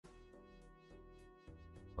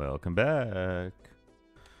Welcome back.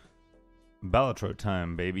 BALATRO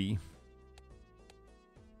time, baby.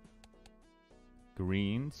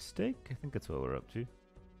 Green steak? I think that's what we're up to.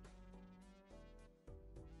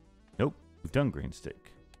 Nope, we've done green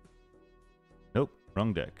steak. Nope,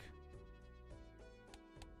 wrong deck.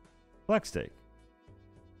 Black steak.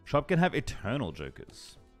 Shop can have eternal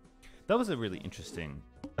jokers. That was a really interesting...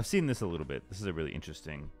 I've seen this a little bit. This is a really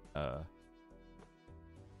interesting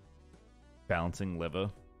balancing lever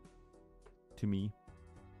to me.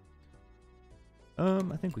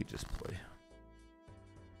 I think we just play.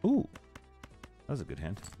 Ooh, that was a good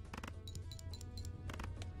hand.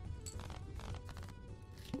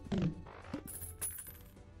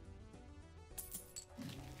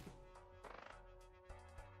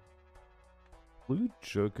 Blue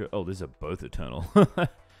Joker. Oh, these are both eternal.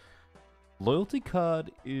 Loyalty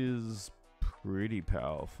card is pretty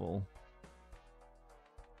powerful.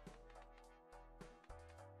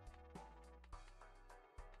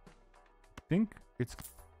 I think it's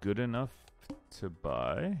good enough to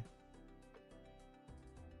buy.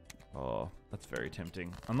 Oh, that's very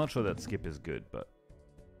tempting. I'm not sure that skip is good, but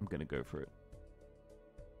I'm gonna go for it.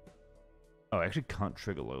 Oh, I actually can't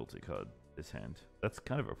trigger loyalty card this hand. That's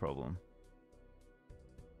kind of a problem.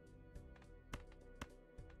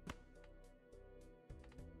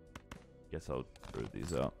 Guess I'll throw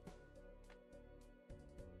these out.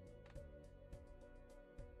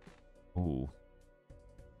 Ooh.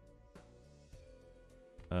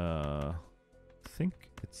 I think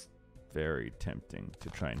it's very tempting to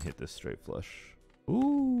try and hit this straight flush.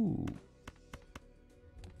 Ooh.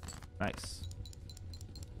 Nice.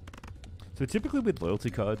 So typically with loyalty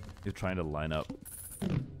card, you're trying to line up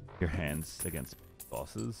your hands against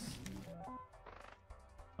bosses.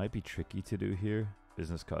 Might be tricky to do here.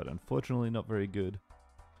 Business card, unfortunately not very good.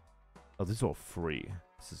 Oh, this is all free.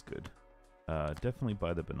 This is good. Definitely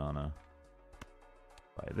buy the banana.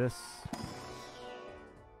 Buy this.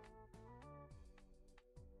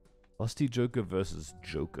 Lusty Joker versus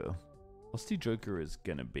Joker. Lusty Joker is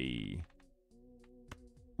gonna be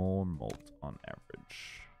more malt on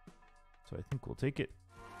average. So I think we'll take it.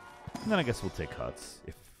 And then I guess we'll take hearts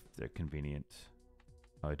if they're convenient.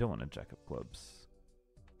 Oh, I don't want to jack up clubs.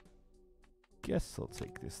 Guess I'll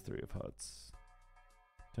take this 3 of hearts.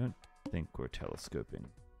 Don't think we're telescoping.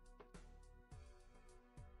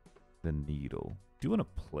 The needle. Do you want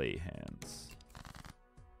to play hands?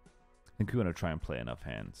 I think we want to try and play enough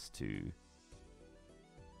hands to...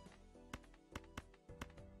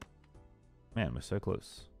 Man, we're so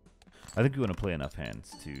close. I think we want to play enough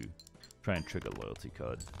hands to try and trigger loyalty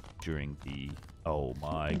card during the... Oh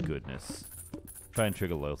my goodness. Try and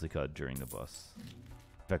trigger loyalty card during the boss.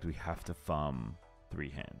 In fact, we have to farm 3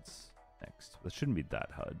 hands next. That shouldn't be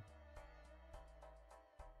that hard.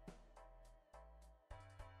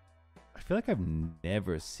 I feel like I've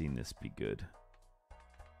never seen this be good.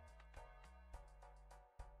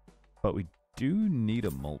 But we do need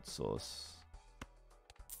a malt sauce.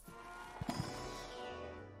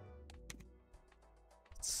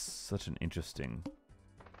 It's such an interesting,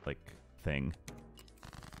 like, thing.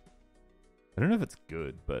 I don't know if it's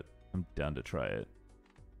good, but I'm down to try it.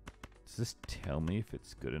 Does this tell me if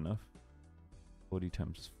it's good enough? 40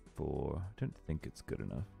 times 4. I don't think it's good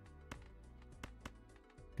enough.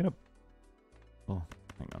 Gonna... Oh,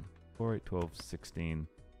 hang on. 4, 8, 12, 16.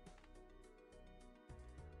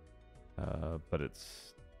 But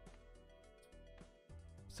it's...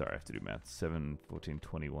 Sorry, I have to do math. 7, 14,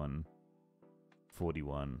 21,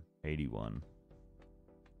 41, 81.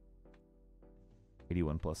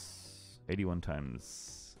 81 plus... 81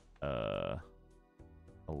 times...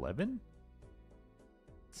 11?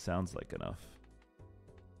 Sounds like enough.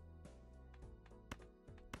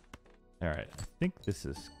 Alright, I think this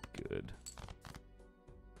is good.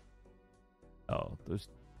 Oh, those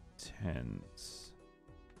 10s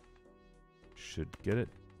should get it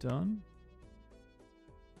done.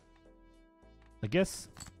 I guess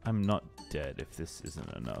I'm not dead if this isn't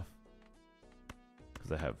enough.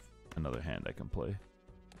 Because I have another hand I can play.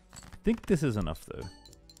 I think this is enough though.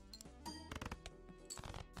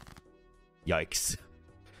 Yikes.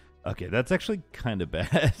 Okay, that's actually kind of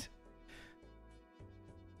bad.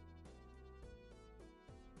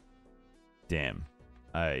 Damn.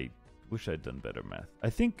 I wish I'd done better math. I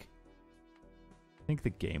think the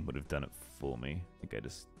game would have done it for me. I think I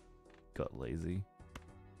just got lazy.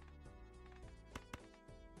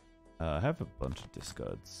 I have a bunch of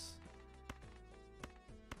discards.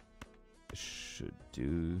 I should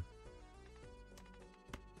do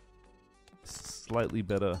slightly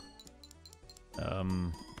better.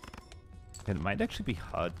 It might actually be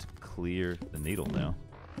hard to clear the needle now.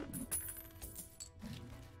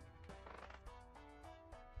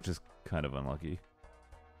 kind of unlucky.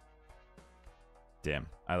 Damn,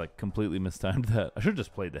 I like completely mistimed that. I should have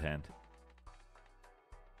just played the hand.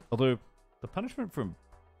 Although, the punishment from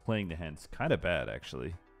playing the hand's kind of bad,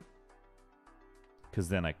 actually. Because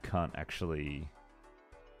then I can't actually...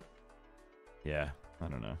 Yeah, I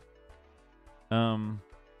don't know.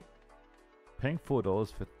 Paying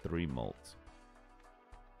 $4 for 3 malt.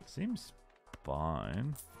 Seems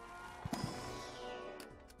fine.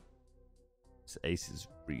 This ace is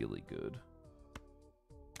really good.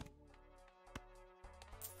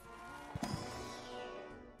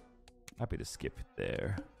 Happy to skip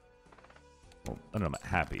there. Well, I don't know about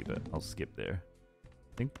happy, but I'll skip there.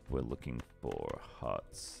 I think we're looking for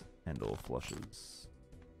hearts and or flushes.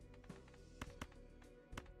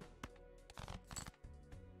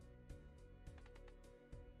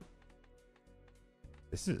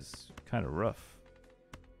 This is kind of rough.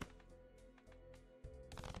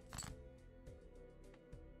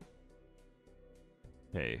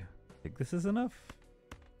 Okay, I think this is enough.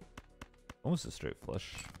 Almost a straight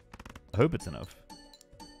flush. I hope it's enough.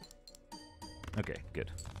 Okay,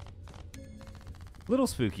 good. Little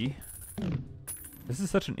spooky. This is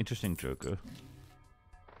such an interesting joker.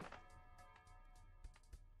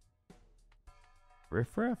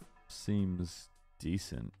 Riffraff seems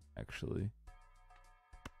decent, actually.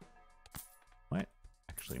 Might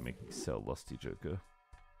actually make me sell Lusty Joker.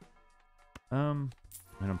 I mean,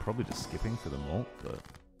 I'm probably just skipping for the malt, but...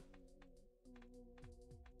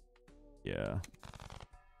 Yeah.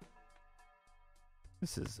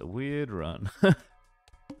 This is a weird run.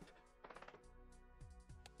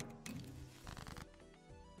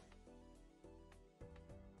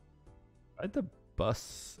 Ride the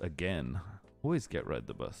bus again. Always get ride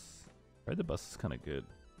the bus. Ride the bus is kind of good.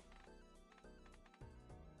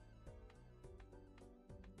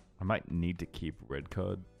 I might need to keep red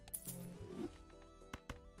card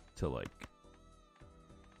to like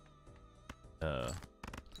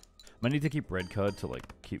might need to keep red card to like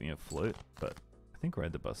keep me afloat, but I think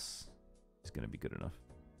ride the bus is gonna be good enough.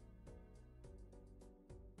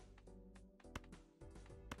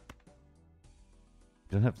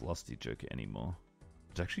 I don't have Lusty Joker anymore,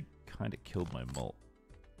 which actually kind of killed my malt.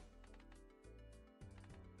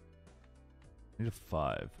 I need a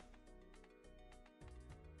 5.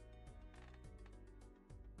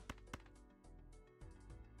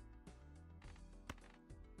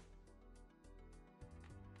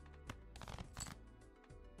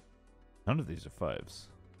 None of these are 5s.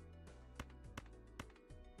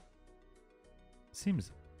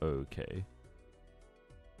 Seems okay.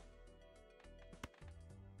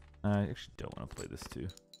 I actually don't want to play this too.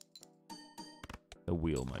 The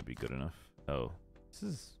wheel might be good enough. Oh, this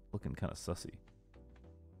is looking kind of sussy.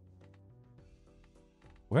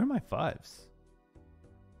 Where are my 5s?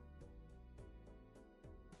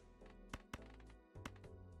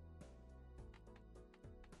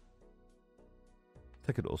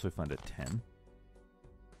 I could also find a 10.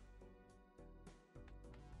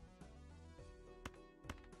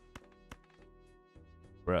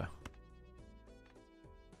 Bruh.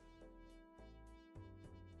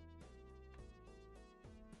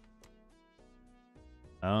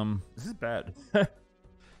 This is bad. It's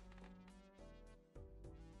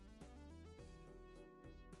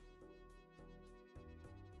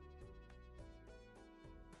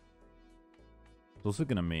also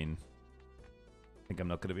gonna mean I think I'm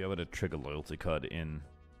not gonna be able to trigger loyalty card in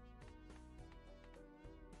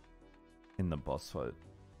the boss fight.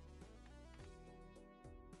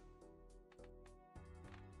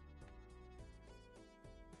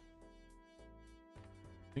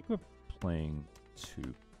 I think we're playing 2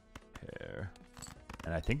 pair.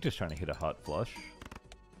 And I think just trying to hit a heart flush.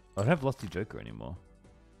 I don't have Lusty Joker anymore.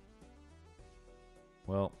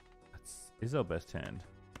 Well, that is our best hand.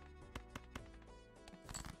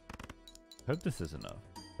 I hope this is enough.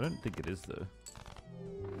 I don't think it is though.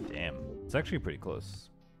 Damn. It's actually pretty close.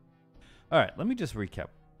 Alright, let me just recap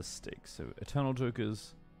the stakes. So, Eternal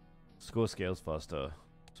Jokers, score scales faster,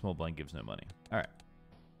 small blind gives no money. Alright.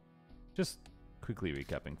 Just quickly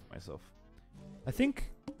recapping for myself. I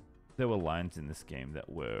think there were lines in this game that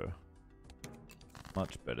were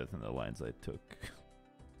much better than the lines I took.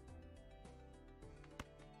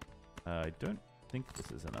 I don't think this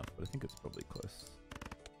is enough, but I think it's probably close.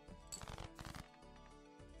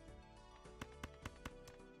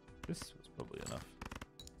 This was probably enough.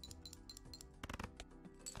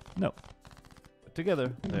 No. But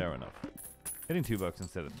together, they are enough. Getting $2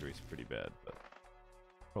 instead of 3 is pretty bad, but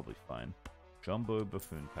probably fine. Jumbo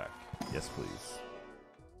Buffoon Pack. Yes, please.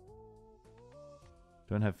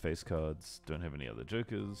 Don't have face cards. Don't have any other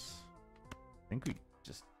jokers. I think we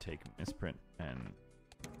just take Misprint and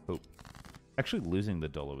Oh. Actually, losing the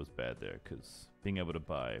dollar was bad there, because being able to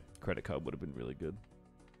buy a credit card would have been really good.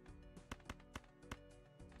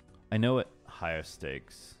 I know at higher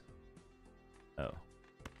stakes... Oh.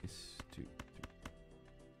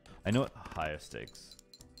 I know at higher stakes,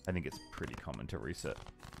 I think it's pretty common to reset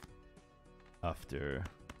after...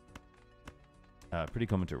 pretty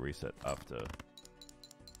common to reset after...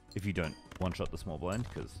 If you don't one-shot the small blind,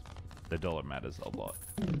 because the dollar matters a lot,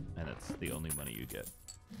 and it's the only money you get.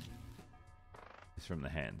 It's from the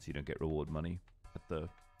hands. You don't get reward money at the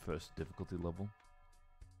first difficulty level.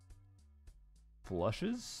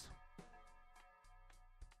 Flushes?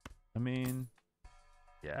 I mean,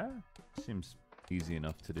 yeah, seems easy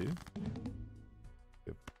enough to do. We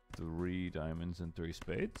have 3 diamonds and 3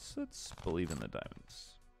 spades. Let's believe in the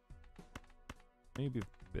diamonds. Maybe a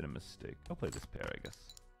bit of mistake. I'll play this pair, I guess.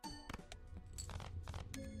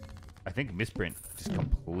 I think misprint just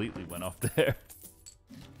completely went off there.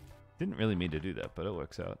 Didn't really mean to do that, but it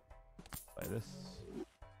works out. By this.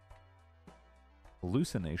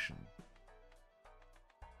 Hallucination.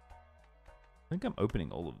 I think I'm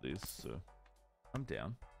opening all of these, so I'm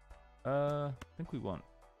down. I think we want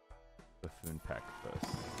Buffoon pack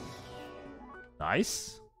first.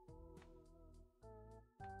 Nice!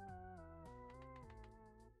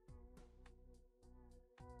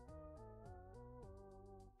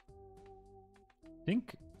 I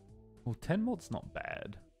think... Well, 10 molt's not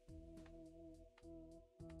bad.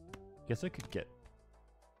 Guess I could get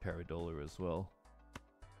Paradollar as well.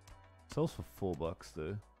 Sells for $4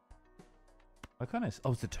 though. I kind of...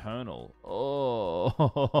 Oh, it's Eternal. Oh!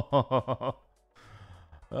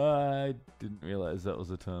 I didn't realize that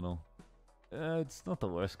was Eternal. It's not the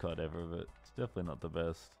worst card ever, but it's definitely not the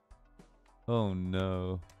best. Oh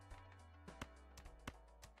no.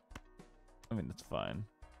 I mean, it's fine.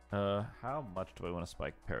 How much do I want to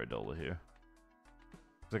spike Paradollar here?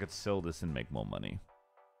 Because I could sell this and make more money.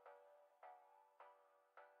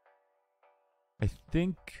 I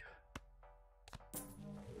think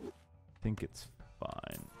it's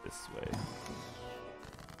fine this way.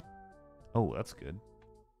 Oh, that's good.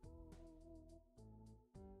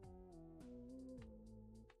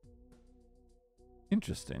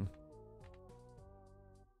 Interesting.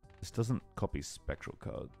 This doesn't copy spectral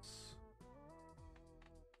cards.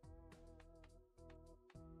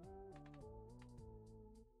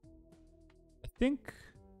 I think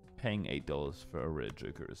paying $8 for a rare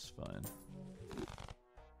Joker is fine.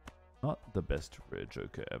 Not the best rare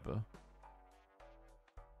Joker ever.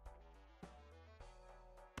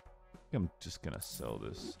 I'm just gonna sell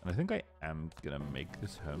this. And I think I am gonna make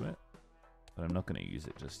this Hermit, but I'm not gonna use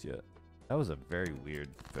it just yet. That was a very weird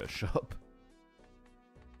first shop.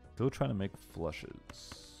 Still trying to make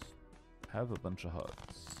flushes. Have a bunch of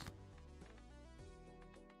hearts.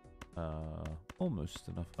 Almost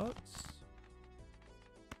enough hearts.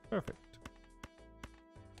 Perfect.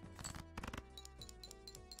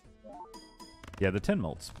 Yeah, the 10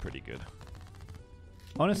 molt's pretty good.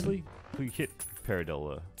 Honestly, if we hit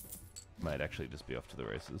Paradollar, might actually just be off to the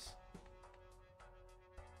races.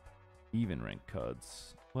 Even rank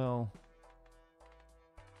cards. Well,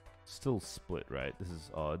 still split, right? This is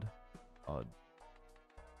odd. Odd.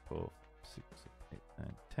 4, 6, 8,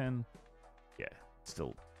 9, 10. Yeah,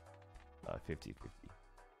 still 50-50.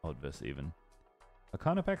 Odd versus even.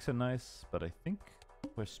 Arcana packs are nice, but I think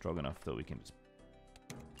we're strong enough that we can just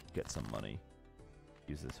get some money.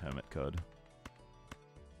 Use this Hermit card.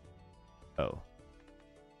 Oh.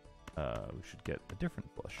 We should get a different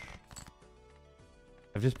flush.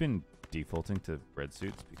 I've just been defaulting to red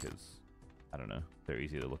suits because, I don't know, they're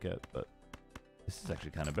easy to look at, but this is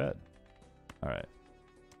actually kind of bad. Alright.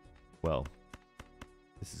 Well,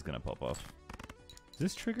 this is going to pop off. Does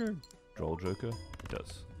this trigger Droll Joker? It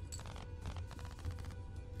does.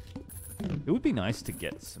 It would be nice to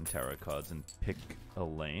get some tarot cards and pick a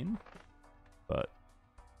lane, but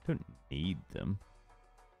I don't need them.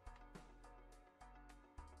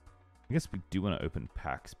 I guess we do want to open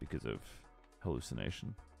packs because of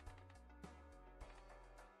hallucination.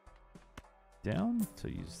 Down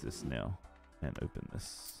to use this now and open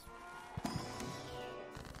this.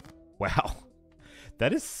 Wow.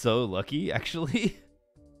 That is so lucky, actually.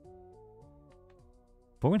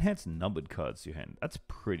 4 enhanced numbered cards to your hand. That's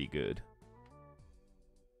pretty good.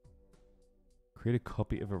 Create a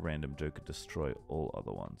copy of a random Joker. Destroy all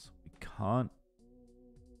other ones. We can't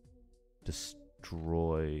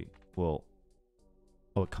destroy... Well...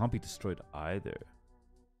 Oh, it can't be destroyed either.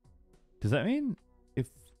 Does that mean if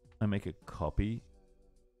I make a copy...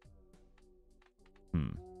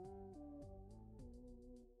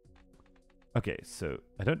 Okay, so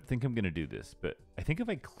I don't think I'm going to do this, but I think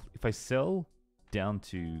if I sell down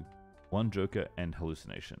to 1 Joker and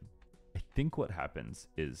Hallucination. I think what happens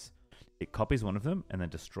is it copies one of them and then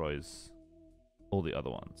destroys all the other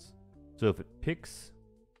ones. So if it picks,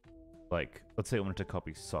 like, let's say I wanted to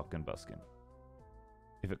copy Sock and Buskin.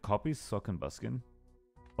 If it copies Sock and Buskin,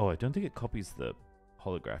 oh, I don't think it copies the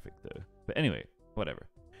holographic though. But anyway, whatever.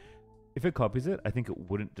 If it copies it, I think it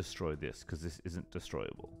wouldn't destroy this because this isn't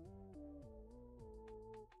destroyable.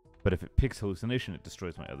 But if it picks Hallucination, it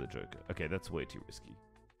destroys my other Joker. Okay, that's way too risky.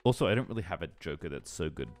 Also, I don't really have a Joker that's so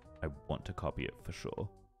good I want to copy it for sure.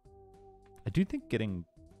 I do think getting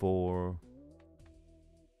 4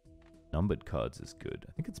 numbered cards is good.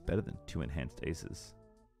 I think it's better than 2 enhanced aces.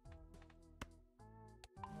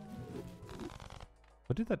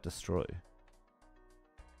 What did that destroy?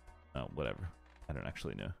 Oh, whatever. I don't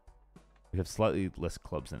actually know. We have slightly less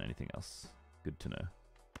clubs than anything else. Good to know.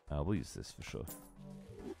 We'll use this for sure.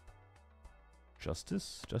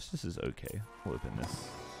 Justice? Justice is okay. We'll open this.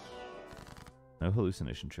 No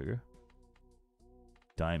hallucination trigger.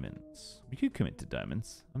 Diamonds. We could commit to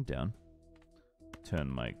diamonds. I'm down. Turn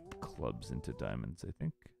my clubs into diamonds, I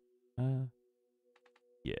think.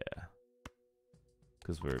 Yeah.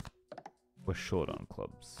 Because we're short on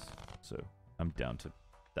clubs. So I'm down to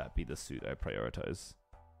that be the suit I prioritize.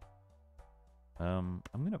 I'm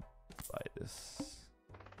gonna buy this.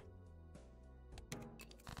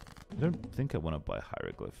 I don't think I want to buy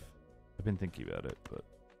Hieroglyph. I've been thinking about it, but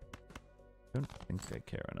I don't think I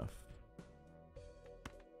care enough.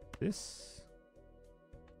 This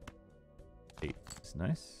 8 is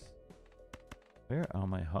nice. Where are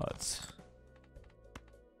my hearts?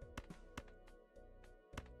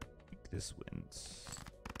 I think this wins.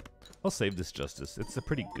 I'll save this Justice. It's a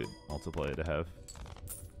pretty good multiplier to have.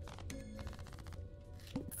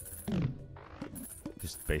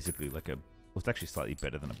 Just basically like a... Well, it's actually slightly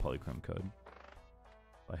better than a polychrome card.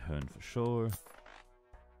 By Hearn for sure.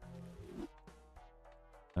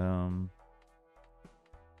 I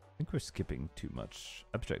think we're skipping too much.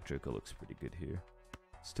 Abstract Joker looks pretty good here.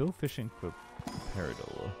 Still fishing for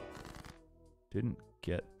Paradola. Didn't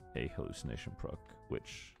get a hallucination proc,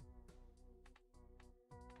 which...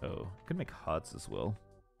 Oh, I can make hearts as well.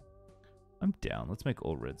 I'm down. Let's make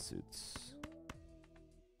all red suits.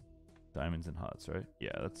 Diamonds and hearts, right?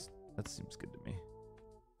 Yeah, that seems good to me.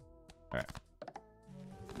 Alright.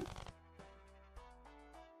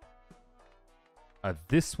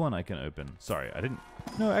 This one I can open. Sorry, I didn't...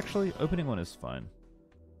 No, actually, opening one is fine.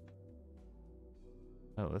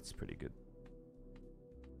 Oh, that's pretty good.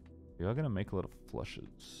 We are going to make a lot of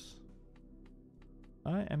flushes.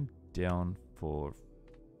 I am down for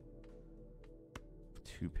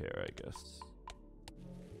 2 pair, I guess.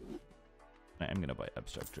 I am going to buy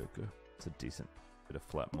Abstract Joker. It's a decent bit of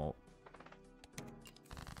flat malt.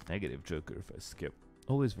 Negative Joker if I skip.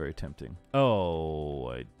 Always very tempting. Oh,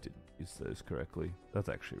 I didn't use those correctly. That's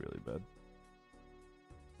actually really bad.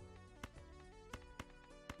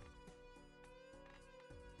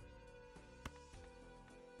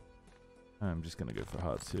 I'm just going to go for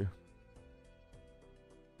hearts here.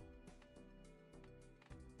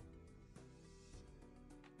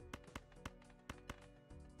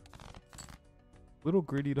 Little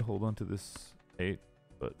greedy to hold on to this 8,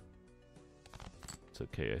 but it's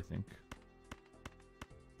okay, I think.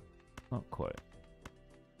 Not quite.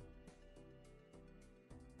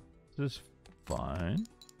 This is fine.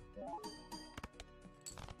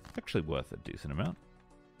 Actually worth a decent amount.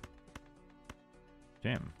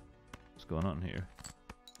 Damn. What's going on here?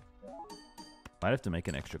 Might have to make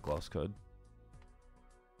an extra gloss card.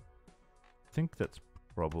 I think that's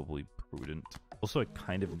probably prudent. Also, I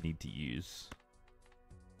kind of need to use...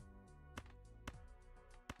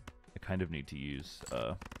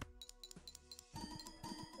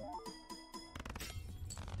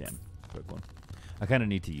 Damn, quick one. I kind of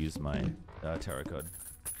need to use my tarot card.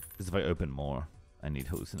 Because if I open more, I need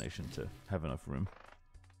hallucination to have enough room.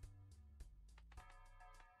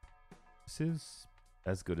 This is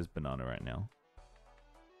as good as banana right now.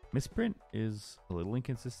 Misprint is a little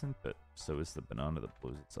inconsistent, but so is the banana that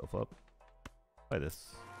blows itself up. Buy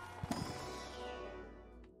this.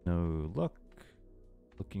 No luck.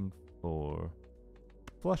 Looking for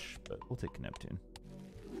flush, but we'll take Neptune.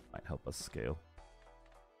 Might help us scale.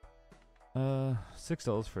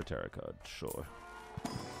 $6 for a tarot card, sure.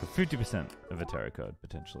 For 50% of a tarot card,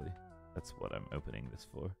 potentially. That's what I'm opening this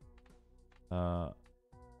for.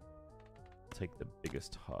 Take the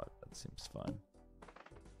biggest heart, that seems fine.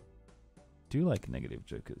 Do like negative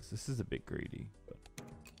jokers. This is a bit greedy, but...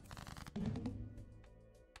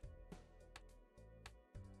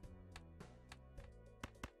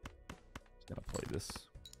 Just gonna play this.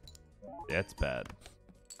 Yeah, it's bad.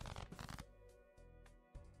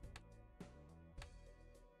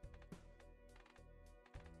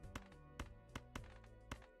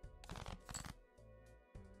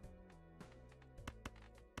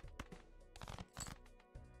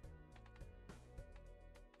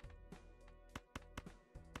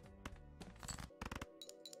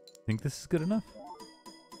 Think this is good enough?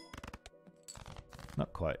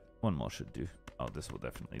 Not quite. One more should do. Oh, this will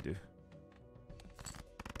definitely do.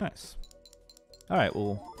 Nice. Alright,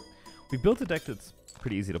 well, we built a deck that's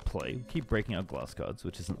pretty easy to play. We keep breaking out glass cards,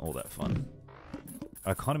 which isn't all that fun.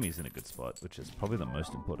 Our economy is in a good spot, which is probably the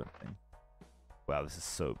most important thing. Wow, this is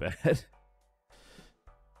so bad.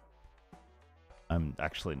 I'm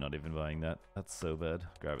actually not even buying that. That's so bad.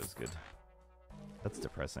 Grab is good. That's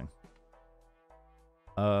depressing.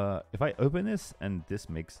 If I open this and this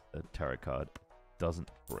makes a tarot card, it doesn't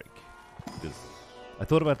break. Because I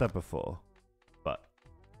thought about that before, but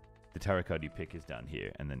the tarot card you pick is down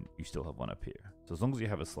here, and then you still have one up here. So as long as you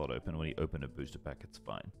have a slot open, when you open a booster pack, it's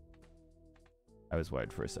fine. I was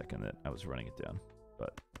worried for a second that I was running it down,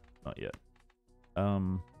 but not yet.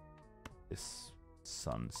 This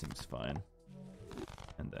sun seems fine.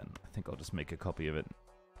 And then I think I'll just make a copy of it.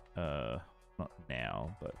 Not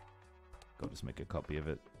now, but I'll just make a copy of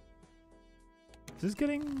it. This is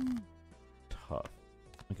getting tough.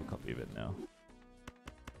 Make a copy of it now.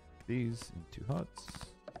 These in 2 hearts.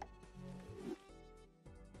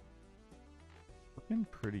 Looking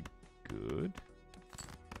pretty good.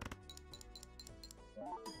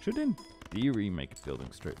 Should in theory make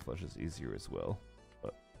building straight flushes easier as well,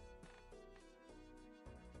 but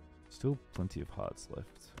still plenty of hearts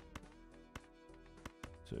left.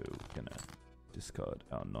 So we're gonna discard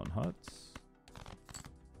our non-hearts.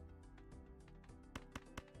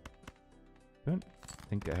 Don't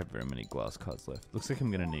think I have very many glass cards left. Looks like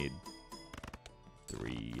I'm gonna need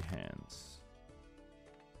 3 hands.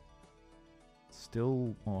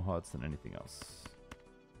 Still more hearts than anything else.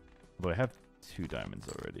 But I have 2 diamonds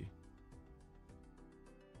already.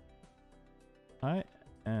 I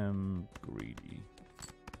am greedy.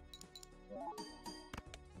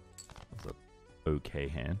 That's an okay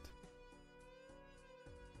hand.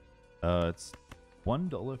 It's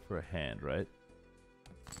 $1 for a hand, right?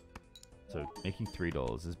 So making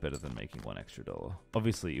 $3 is better than making $1 extra.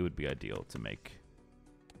 Obviously, it would be ideal to make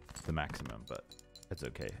the maximum, but it's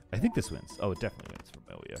okay. I think this wins. Oh, it definitely wins from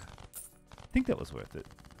Melia. I think that was worth it.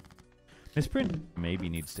 Misprint maybe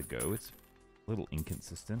needs to go. It's a little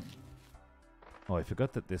inconsistent. Oh, I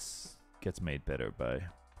forgot that this gets made better by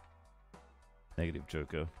Negative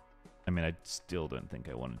Joker. I mean, I still don't think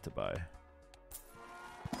I wanted to buy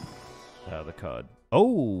the card.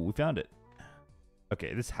 Oh, we found it.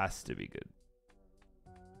 Okay, this has to be good.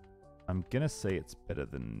 I'm gonna say it's better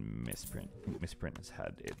than Misprint. I think Misprint has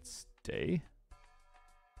had its day.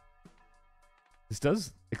 This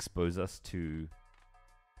does expose us to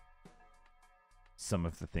some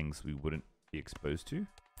of the things we wouldn't be exposed to.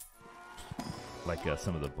 Like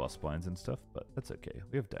some of the boss blinds and stuff, but that's okay.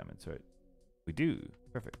 We have diamonds, right? We do.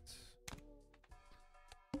 Perfect.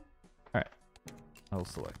 Alright. I'll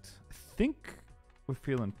select. I think we're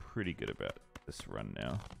feeling pretty good about this run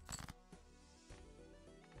now.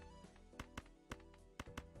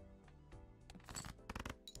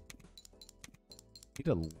 Need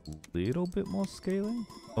a little bit more scaling.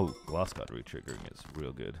 Oh, glass card retriggering is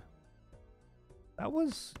real good. That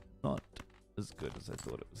was not as good as I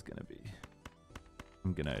thought it was gonna be.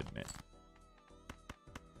 I'm gonna admit.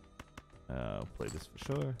 Play this for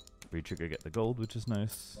sure. Retrigger, get the gold, which is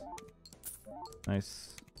nice.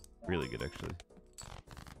 Nice. Really good, actually.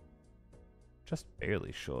 Just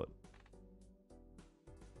barely short.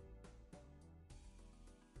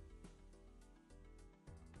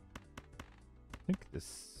 I think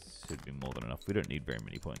this should be more than enough. We don't need very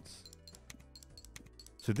many points.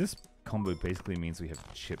 So this combo basically means we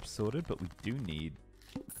have chips sorted, but we do need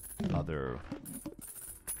other...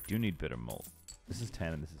 do need better malt. This is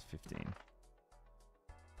 10 and this is 15.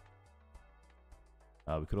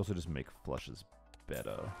 We could also just make flushes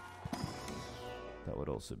better. That would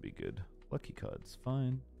also be good. Lucky cards,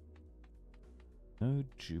 fine. No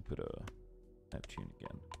Jupiter. Neptune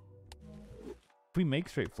again. If we make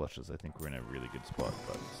straight flushes, I think we're in a really good spot,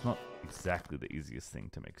 but it's not exactly the easiest thing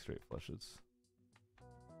to make straight flushes.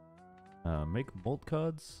 Make malt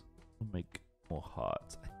cards, or make more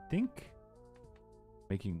hearts. I think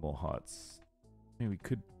making more hearts. I mean, we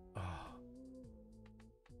could... Oh.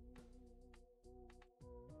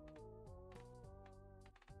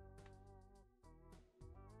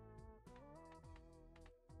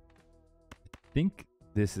 I think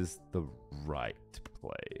this is the right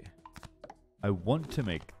play. I want to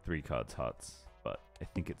make 3 cards hearts, but I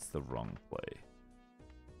think it's the wrong play.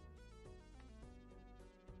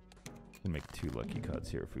 We can make 2 lucky cards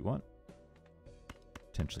here if we want.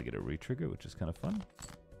 Potentially get a retrigger, which is kind of fun.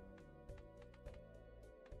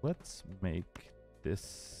 Let's make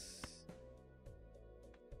this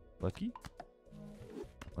lucky.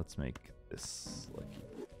 Let's make this lucky.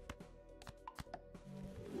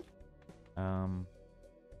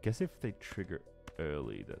 Guess if they trigger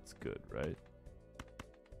early, that's good, right?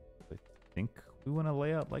 I think we want to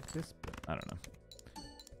lay out like this, but I don't know.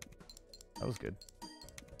 That was good.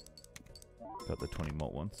 Got the 20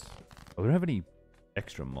 malt once. Oh, we don't have any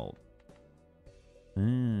extra malt.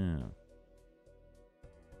 I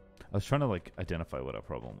was trying to like identify what our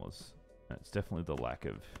problem was. It's definitely the lack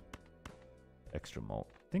of extra malt.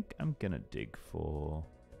 I think I'm gonna dig for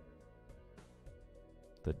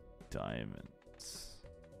the diamonds.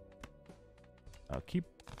 I'll keep.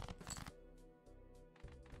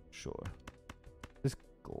 Sure. This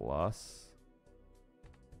glass.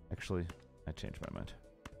 Actually, I changed my mind.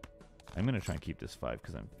 I'm gonna try and keep this 5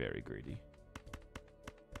 because I'm very greedy.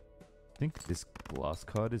 I think this glass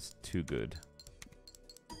card is too good.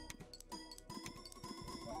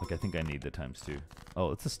 Like, I think I need the ×2.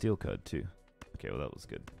 Oh, it's a steel card too. Okay, well that was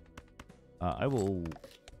good. I will...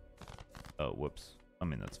 Oh, whoops. I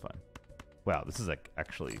mean, that's fine. Wow, this is like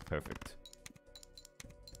actually perfect.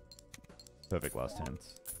 Perfect last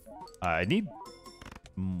hands. I need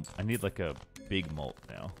like a big malt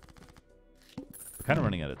now. We're kind of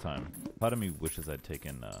running out of time. Part of me wishes I'd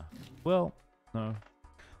taken, well, no.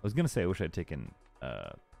 I was going to say I wish I'd taken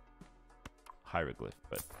hieroglyph,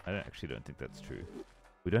 but I actually don't think that's true.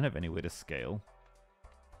 We don't have any way to scale.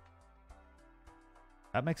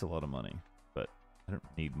 That makes a lot of money, but I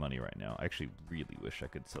don't need money right now. I actually really wish I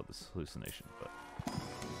could sell this hallucination, but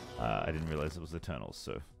I didn't realize it was Eternals,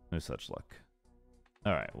 so no such luck.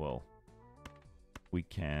 Alright, well, we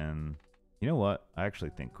can... You know what? I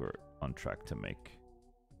actually think we're on track to make...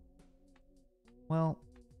 Well...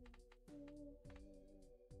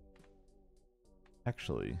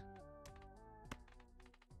 Actually...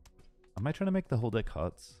 Am I trying to make the whole deck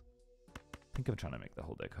hearts? I think I'm trying to make the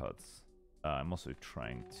whole deck hearts. I'm also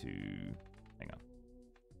trying to... Hang on.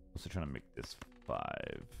 Also trying to make this 5.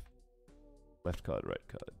 Left card, right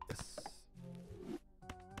card. Yes.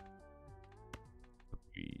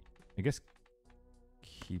 I guess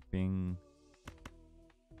keeping...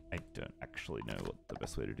 I don't actually know what the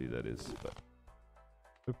best way to do that is, but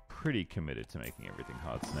we're pretty committed to making everything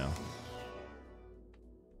hearts now.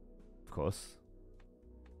 Of course.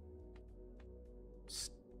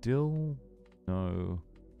 Still no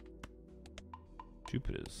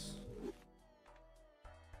Jupiters.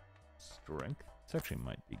 Strength? This actually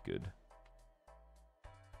might be good.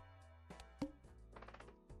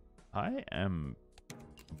 I am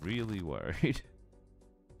really worried.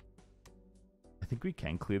 I think we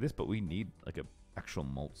can clear this, but we need like a actual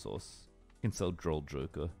malt source. We can sell Droll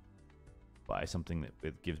Joker, buy something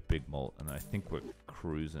that gives big malt, and I think we're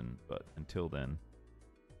cruising, but until then...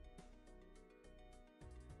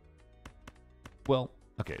 Well,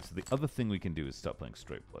 okay, so the other thing we can do is start playing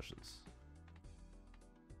straight flushes.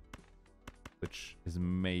 Which is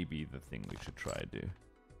maybe the thing we should try to do.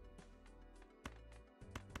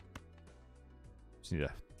 Just need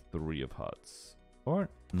a 3 of hearts. Or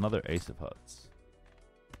another ace of hearts.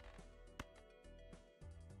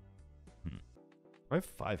 I have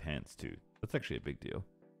 5 hands too. That's actually a big deal.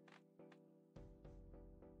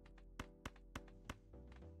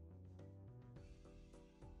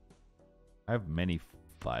 I have many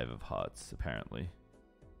 5 of hearts, apparently.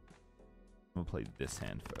 I'm gonna play this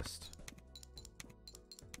hand first.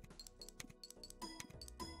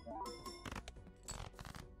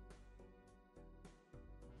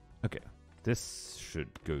 Okay, this should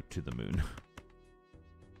go to the moon.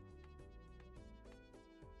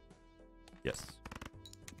 Yes.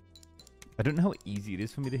 I don't know how easy it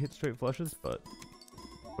is for me to hit straight flushes, but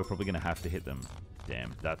we're probably gonna have to hit them.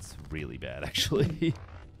 Damn, that's really bad, actually.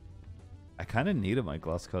 I kind of needed my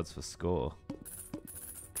glass cards for score.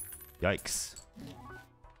 Yikes.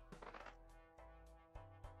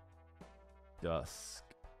 Dusk.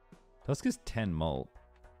 Dusk is 10 malt.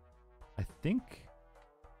 I think...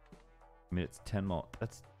 I mean, it's 10 malt.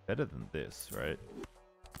 That's better than this, right?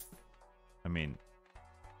 I mean...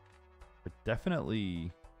 We're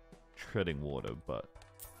definitely treading water, but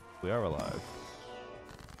we are alive.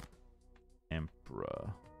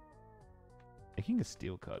 Emperor. Making a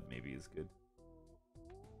steel card maybe is good.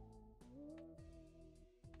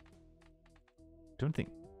 Don't think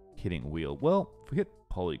hitting wheel. Well, if we hit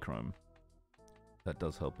polychrome, that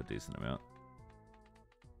does help a decent amount.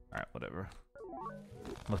 Alright, whatever.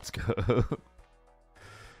 Let's go.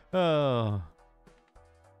 Oh.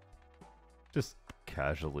 Just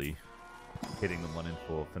casually hitting them 1 in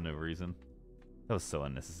 4 for no reason. That was so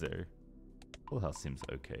unnecessary. Full house seems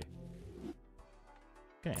okay.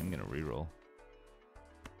 Okay, I'm gonna reroll.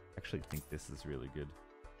 Actually think this is really good.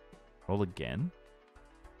 Roll again?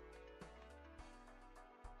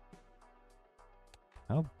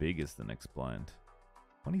 How big is the next blind?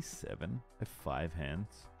 27? I have 5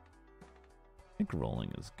 hands. I think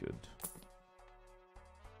rolling is good.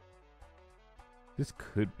 This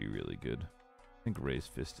could be really good. I think raise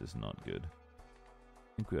fist is not good. I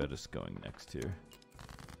think we are just going next here.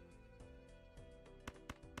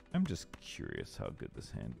 I'm just curious how good this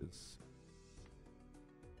hand is.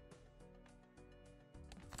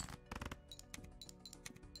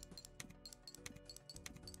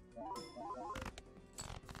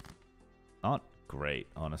 Not great,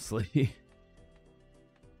 honestly.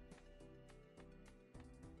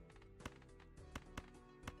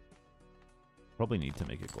 Probably need to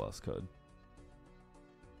make a glass card.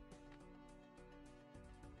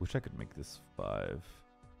 Wish I could make this 5.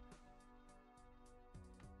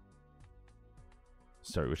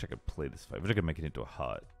 Sorry, wish I could play this 5. Wish I could make it into a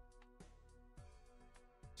heart.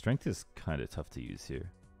 Strength is kind of tough to use here,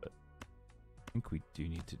 but I think we do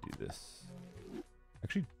need to do this.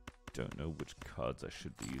 Actually, don't know which cards I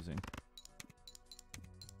should be using.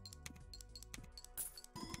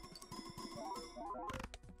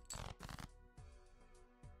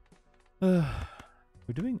 We're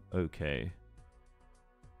doing okay.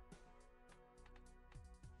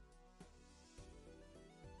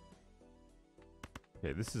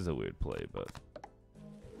 Okay, this is a weird play, but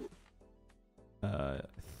I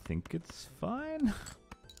think it's fine.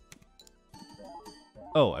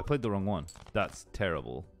 Oh, I played the wrong one. That's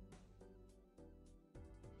terrible.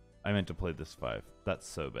 I meant to play this 5. That's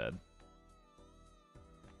so bad.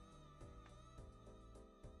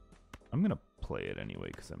 I'm gonna play it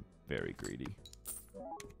anyway because I'm very greedy.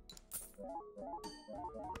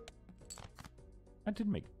 I did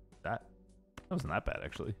make that. That wasn't that bad,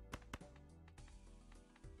 actually.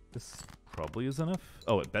 This probably is enough.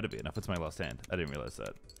 Oh, it better be enough. It's my last hand. I didn't realize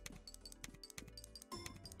that.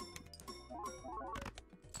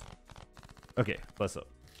 Okay, bless up.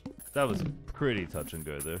 That was pretty touch and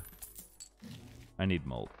go, though. I need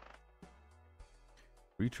Molt.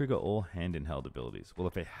 Re-trigger all hand-in-held abilities. Well,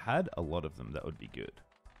 if I had a lot of them, that would be good.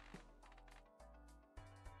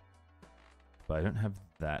 But I don't have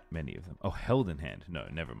that many of them. Oh, held in hand. No,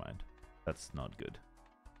 never mind. That's not good.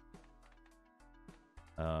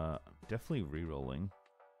 Definitely re-rolling.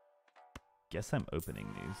 Guess I'm opening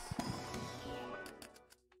these.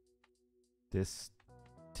 This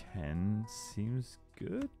 10 seems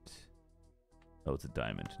good. Oh, it's a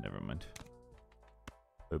diamond. Never mind.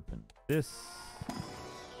 Open this.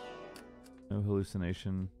 No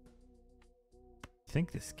hallucination. I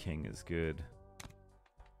think this king is good.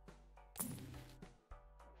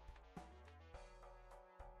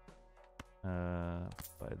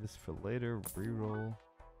 Buy this for later. Reroll.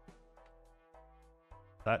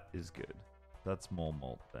 That is good. That's more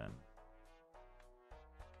Molt then.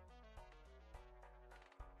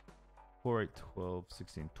 4, 8, 12,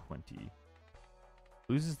 16, 20.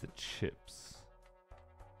 Loses the chips.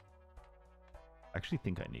 I actually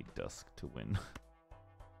think I need Dusk to win.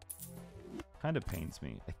 Kind of pains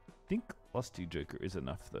me. I think Lusty Joker is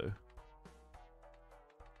enough though.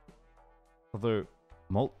 Although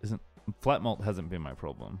Molt isn't... Flat Molt hasn't been my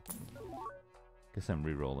problem. Guess I'm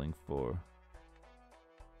re-rolling for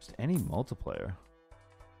just any multiplayer.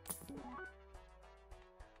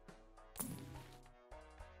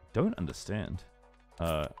 Don't understand.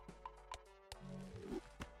 I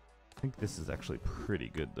think this is actually pretty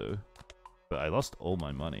good though. But I lost all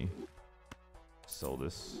my money. Sell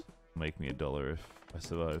this. Make me $1 if I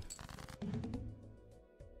survive.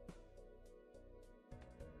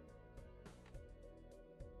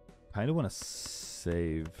 Kind of want to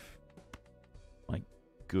save my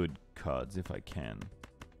good cards if I can.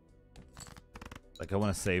 Like I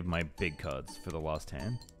want to save my big cards for the last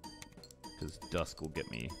hand. Because Dusk will get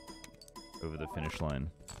me over the finish line,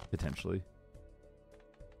 potentially.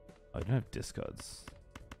 I don't have discards.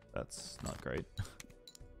 That's not great.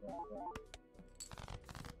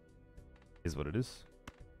 Is what it is.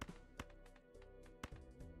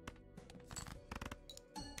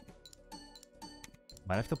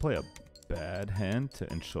 Might have to play a bad hand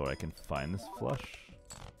to ensure I can find this flush.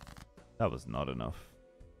 That was not enough.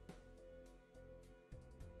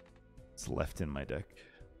 It's left in my deck.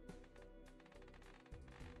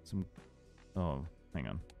 Some... Oh, hang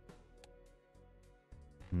on.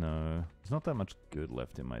 No, there's not that much good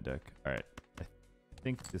left in my deck. Alright, I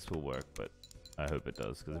think this will work, but I hope it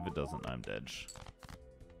does, because if it doesn't, I'm dead.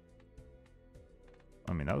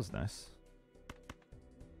 I mean, that was nice.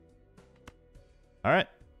 Alright,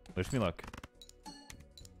 wish me luck.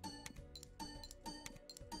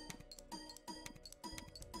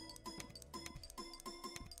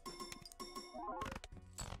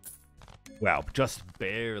 Wow, just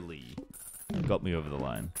barely got me over the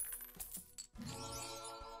line.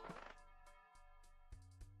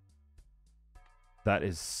 That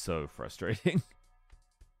is so frustrating.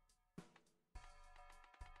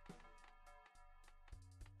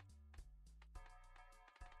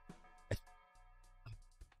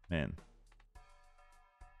 Man.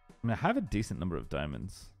 I mean, I have a decent number of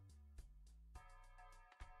diamonds.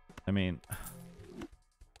 I mean, it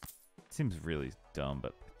seems really dumb,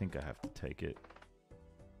 but I think I have to take it.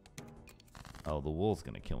 Oh, the wall's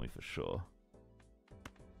gonna kill me for sure.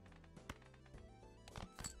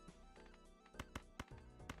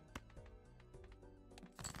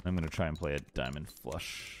 I'm gonna try and play a diamond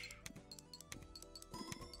flush.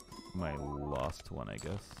 My last one, I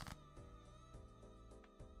guess.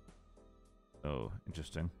 Oh,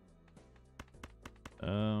 interesting.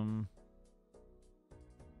 Don't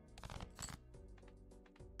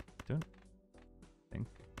think.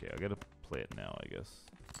 Okay, I gotta play it now, I guess.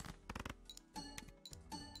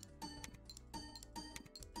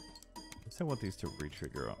 I guess I want these to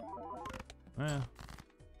re-trigger up.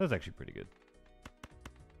 That's actually pretty good.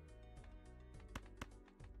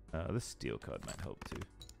 This steel card might help too.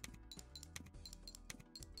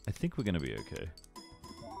 I think we're gonna be okay.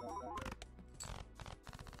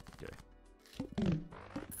 Okay.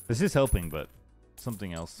 This is helping, but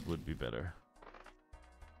something else would be better.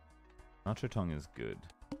 Nacho Tongue is good.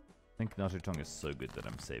 I think Nacho Tongue is so good that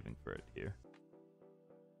I'm saving for it here.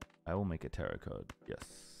 I will make a tarot card.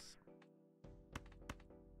 Yes.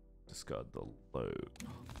 Discard the low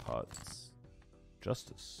hearts.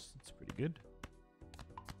 Justice. It's pretty good.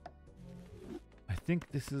 I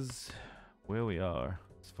think this is where we are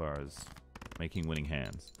as far as making winning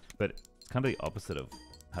hands. But it's kind of the opposite of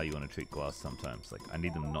how you want to treat glass sometimes. Like, I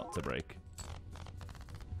need them not to break.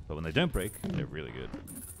 But when they don't break, they're really good.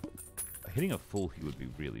 Hitting a full here would be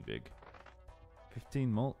really big.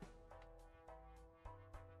 15 mult.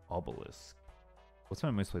 Obelisk. What's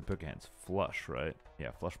my most played poker hands? Flush, right?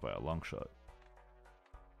 Yeah, flush by a long shot.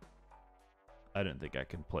 I don't think I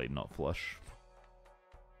can play not flush.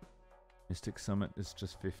 Mystic Summit is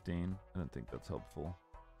just 15. I don't think that's helpful.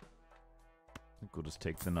 I think we'll just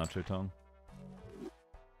take the Nacho Tongue.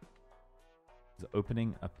 Is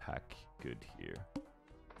opening a pack good here?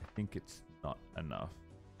 I think it's not enough.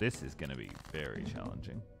 This is going to be very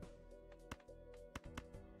challenging.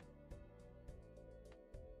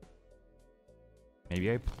 Maybe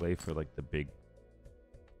I play for like the big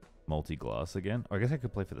multi-glass again. Or I guess I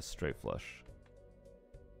could play for the straight flush.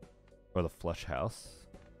 Or the flush house.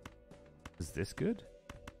 Is this good?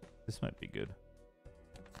 This might be good.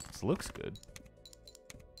 This looks good.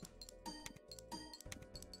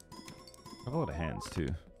 I have a lot of hands too.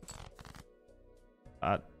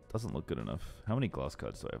 Doesn't look good enough. How many glass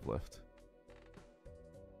cards do I have left?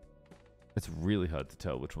 It's really hard to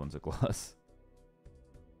tell which ones are glass.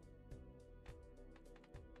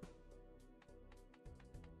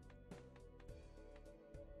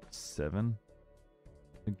 Seven?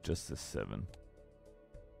 I think just the 7.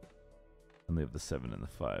 Only have the 7 and the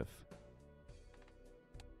 5.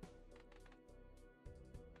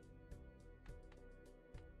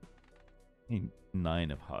 How many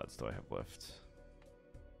 9 of hearts do I have left?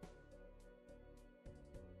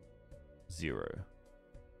 0.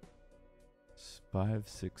 5,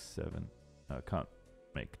 6, 7. No, I can't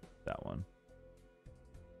make that one.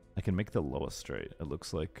 I can make the lower straight. It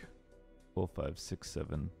looks like 4, 5, 6,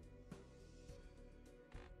 7.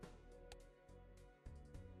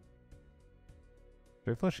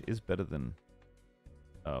 Straight flush is better than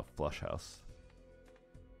flush house.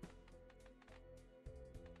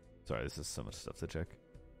 Sorry, this is so much stuff to check.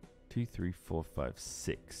 2, 3, 4, 5,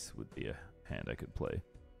 6 would be a hand I could play.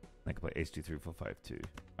 I could play ace 2, 3, 4, 5, 2.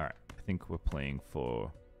 Alright, I think we're playing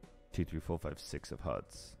for 2, 3, 4, 5, 6 of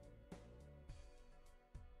hearts.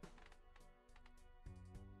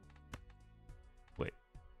 Wait.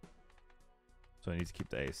 So I need to keep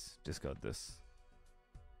the ace. Discard this.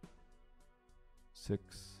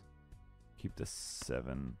 6. Keep the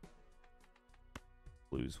 7.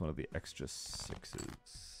 Lose one of the extra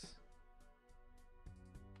 6s.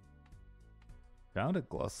 Found a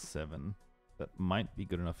gloss 7 that might be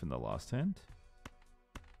good enough in the last hand.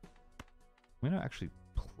 I'm gonna actually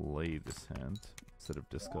play this hand instead of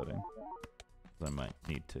discarding. I might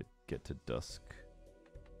need to get to dusk.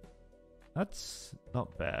 That's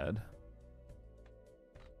not bad.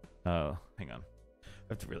 Oh, hang on. I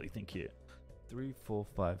have to really think here. 3, 4,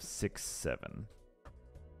 5, 6, 7.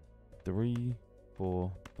 3,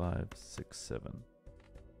 4, 5, 6, 7.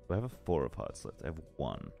 Do I have a 4 of hearts left? I have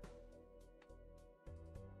 1.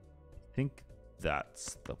 I think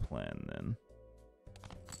that's the plan then.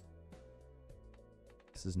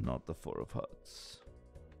 This is not the 4 of hearts.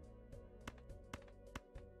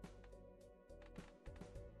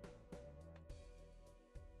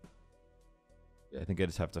 Yeah, I think I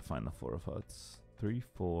just have to find the 4 of hearts. 3,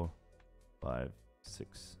 4, 5,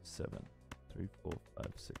 6, 7. 3, 4,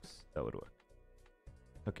 5, 6. That would work.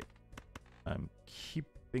 Okay. I'm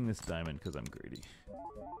keeping this diamond because I'm greedy.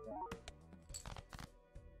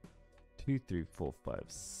 2, 3, 4, 5,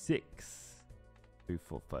 6. 3,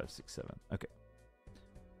 4, 5, 6, 7. Okay.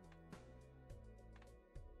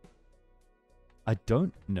 I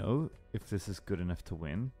don't know if this is good enough to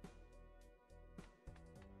win.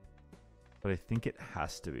 But I think it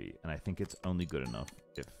has to be. And I think it's only good enough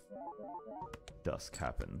if dusk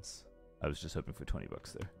happens. I was just hoping for 20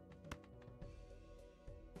 bucks there.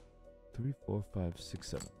 3, 4, 5, 6,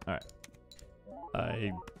 7. Alright.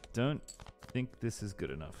 I don't think this is good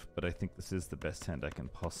enough, but I think this is the best hand I can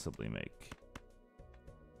possibly make.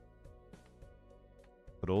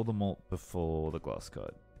 Put all the malt before the glass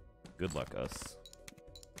card. Good luck, us.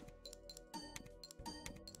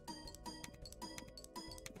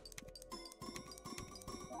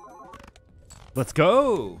 Let's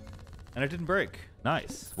go! And it didn't break.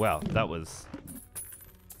 Nice. Wow, that was...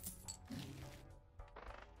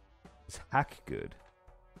 Is hack good?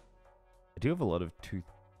 I do have a lot of 2,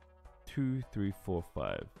 3, 4,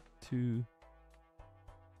 5. 2,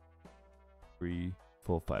 3,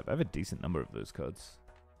 4, 5. I have a decent number of those cards.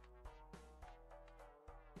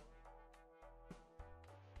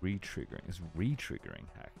 Re-triggering. Is re-triggering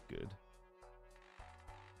hack good?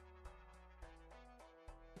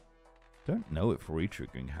 Don't know if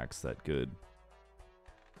re-triggering hack's that good.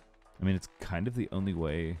 I mean, it's kind of the only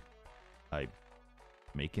way I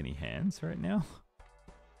make any hands right now.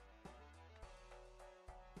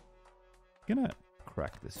 I'm gonna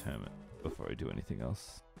crack this hermit before I do anything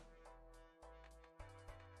else.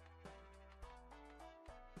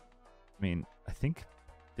 I mean, I think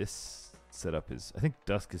this setup is... I think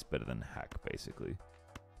dusk is better than hack, basically.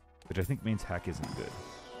 Which I think means hack isn't good.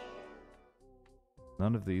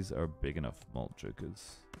 None of these are big enough malt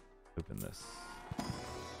jokers. Open this. I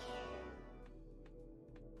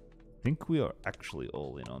think we are actually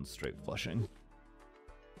all in on straight flushing.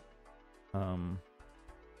 I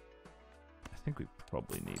think we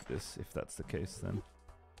probably need this, if that's the case then.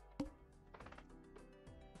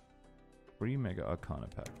 3 Mega Arcana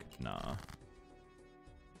pack. Nah.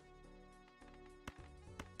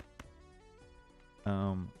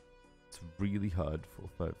 It's really hard.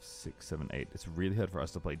 4, 5, 6, 7, 8. It's really hard for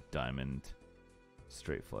us to play diamond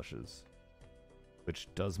straight flushes, which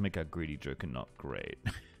does make our greedy joker not great.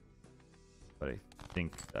 But I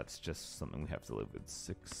think that's just something we have to live with.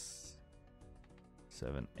 6,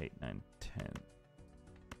 7, 8, 9, 10.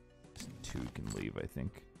 Just 2 can leave, I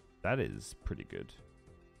think. That is pretty good.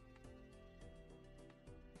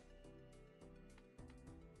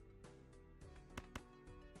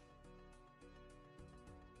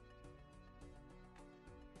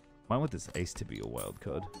 I want this ace to be a wild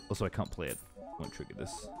card. Also, I can't play it. Won't trigger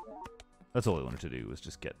this. That's all I wanted to do, was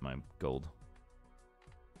just get my gold.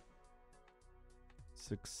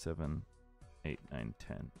 6, 7, 8, 9,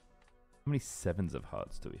 10. How many 7s of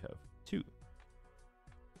hearts do we have? 2.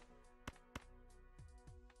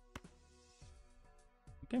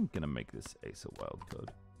 I think I'm gonna make this ace a wild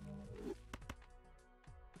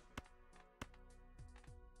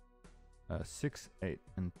card. 6, 8,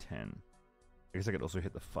 and 10. I guess I could also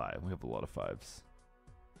hit the 5. We have a lot of 5s.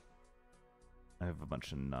 I have a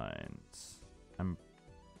bunch of 9s.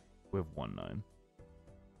 We have 1 9.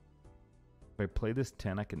 If I play this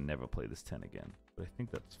 10, I can never play this 10 again. But I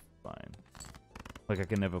think that's fine. Like, I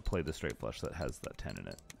can never play the straight flush that has that 10 in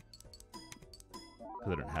it.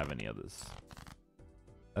 Because I don't have any others.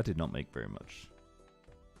 That did not make very much.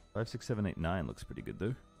 5, 6, 7, 8, 9 looks pretty good,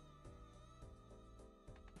 though.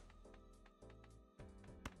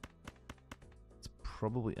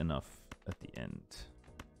 Probably enough at the end.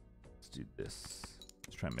 Let's do this.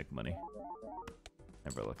 Let's try and make money.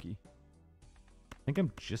 Never lucky. I think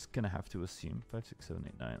I'm just gonna have to assume 5, 6, 7,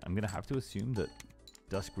 8, 9. I'm gonna have to assume that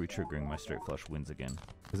dusk re-triggering my straight flush wins again,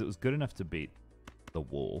 because it was good enough to beat the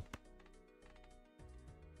wall.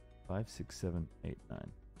 5, 6, 7, 8,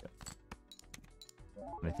 9. Yep.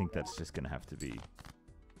 And I think that's just gonna have to be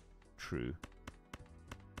true.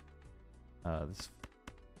 This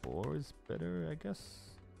 4 is better, I guess.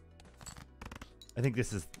 I think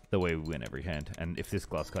this is the way we win every hand, and if this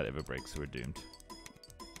glass card ever breaks, we're doomed.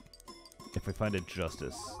 If I find a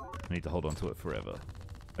justice, I need to hold on to it forever.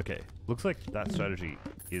 Okay, looks like that strategy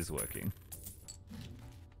is working.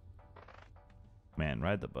 Man,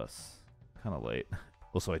 ride the bus. Kinda late.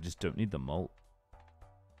 Also, I just don't need the malt.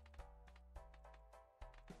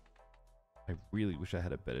 I really wish I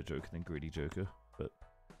had a better Joker than Greedy Joker, but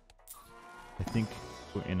I think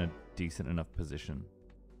we're in a decent enough position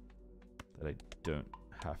that I don't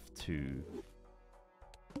have to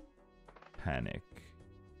panic.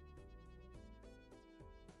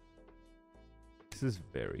 This is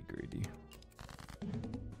very greedy.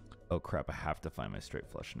 Oh crap, I have to find my straight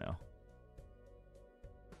flush now.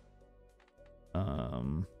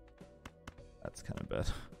 That's kind of bad.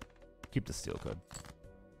 Keep the steel card.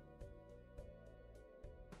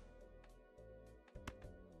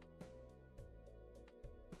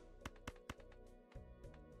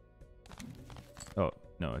 Oh,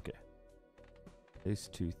 no, okay. Ace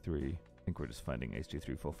 2, 3. I think we're just finding ace 2,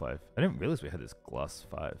 3, 4, 5. I didn't realize we had this glass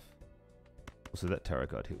 5. Also, that tarot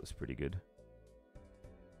card here was pretty good.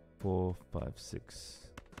 4, 5, 6.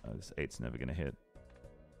 Oh, this 8's never going to hit.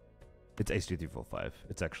 It's ace 2, 3, 4, 5.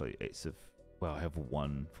 It's actually ace of... Wow, I have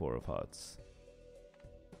 1 4 of hearts.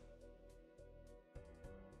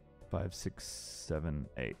 5, 6, 7,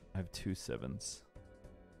 8. I have 2 7s.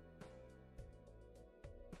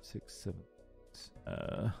 6, 7.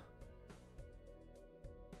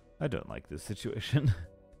 I don't like this situation.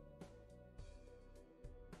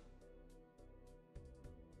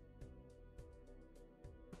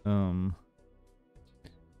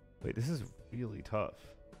 Wait, this is really tough.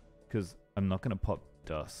 Because I'm not going to pop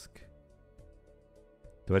Dusk.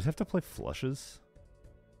 Do I just have to play flushes?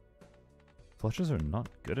 Flushes are not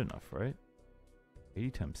good enough, right?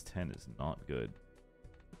 80 times 10 is not good.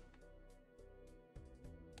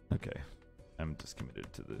 Okay. I'm just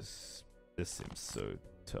committed to this. This seems so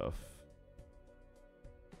tough.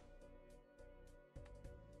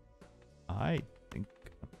 I think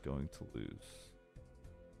I'm going to lose.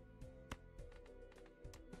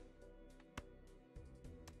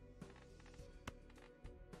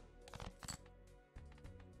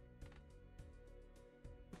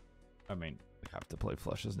 I mean, we have to play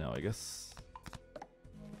flushes now, I guess.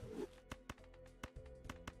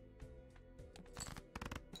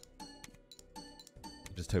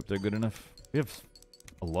 Just hope they're good enough. We have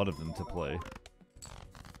a lot of them to play.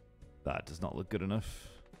 That does not look good enough.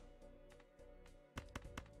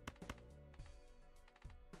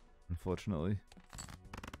 Unfortunately.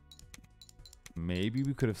 Maybe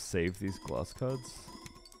we could have saved these glass cards.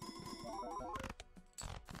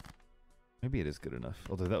 Maybe it is good enough.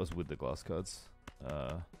 Although that was with the glass cards.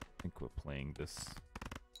 I think we're playing this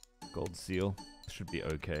gold seal. Should be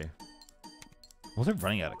okay. Was I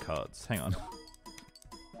running out of cards? Hang on.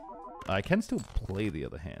 I can still play the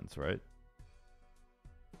other hands, right?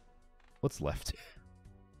 What's left?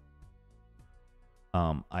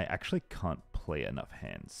 I actually can't play enough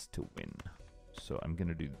hands to win. So I'm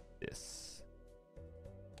gonna do this.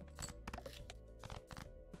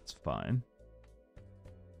 It's fine.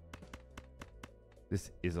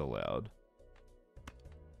 This is allowed.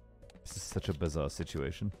 This is such a bizarre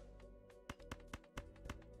situation.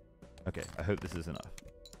 Okay, I hope this is enough.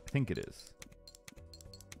 I think it is.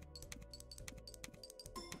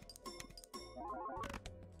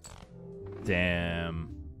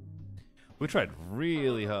 Damn. We tried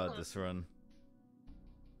really hard this run.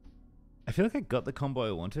 I feel like I got the combo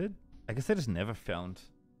I wanted. I guess I just never found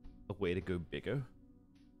a way to go bigger.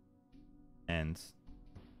 And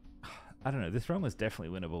I don't know, this run was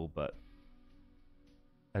definitely winnable, but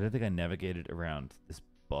I don't think I navigated around this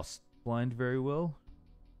boss blind very well.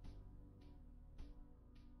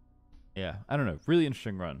 Yeah, I don't know. Really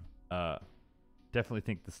interesting run. Definitely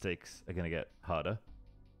think the stakes are going to get harder.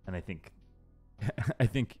 And I think I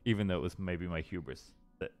think even though it was maybe my hubris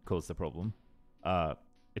that caused the problem,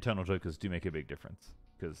 Eternal Jokers do make a big difference,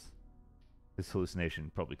 because this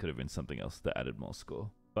hallucination probably could have been something else that added more score.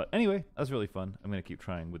 But anyway, that was really fun. I'm going to keep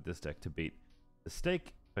trying with this deck to beat the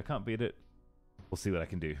stake. If I can't beat it, we'll see what I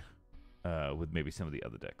can do with maybe some of the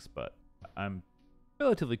other decks. But I'm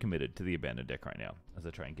relatively committed to the Abandoned deck right now as I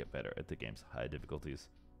try and get better at the game's higher difficulties.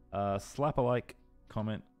 Slap a like,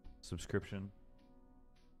 comment, subscription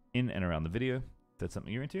in and around the video if that's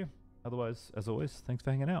something you're into. Otherwise, as always, thanks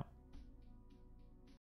for hanging out.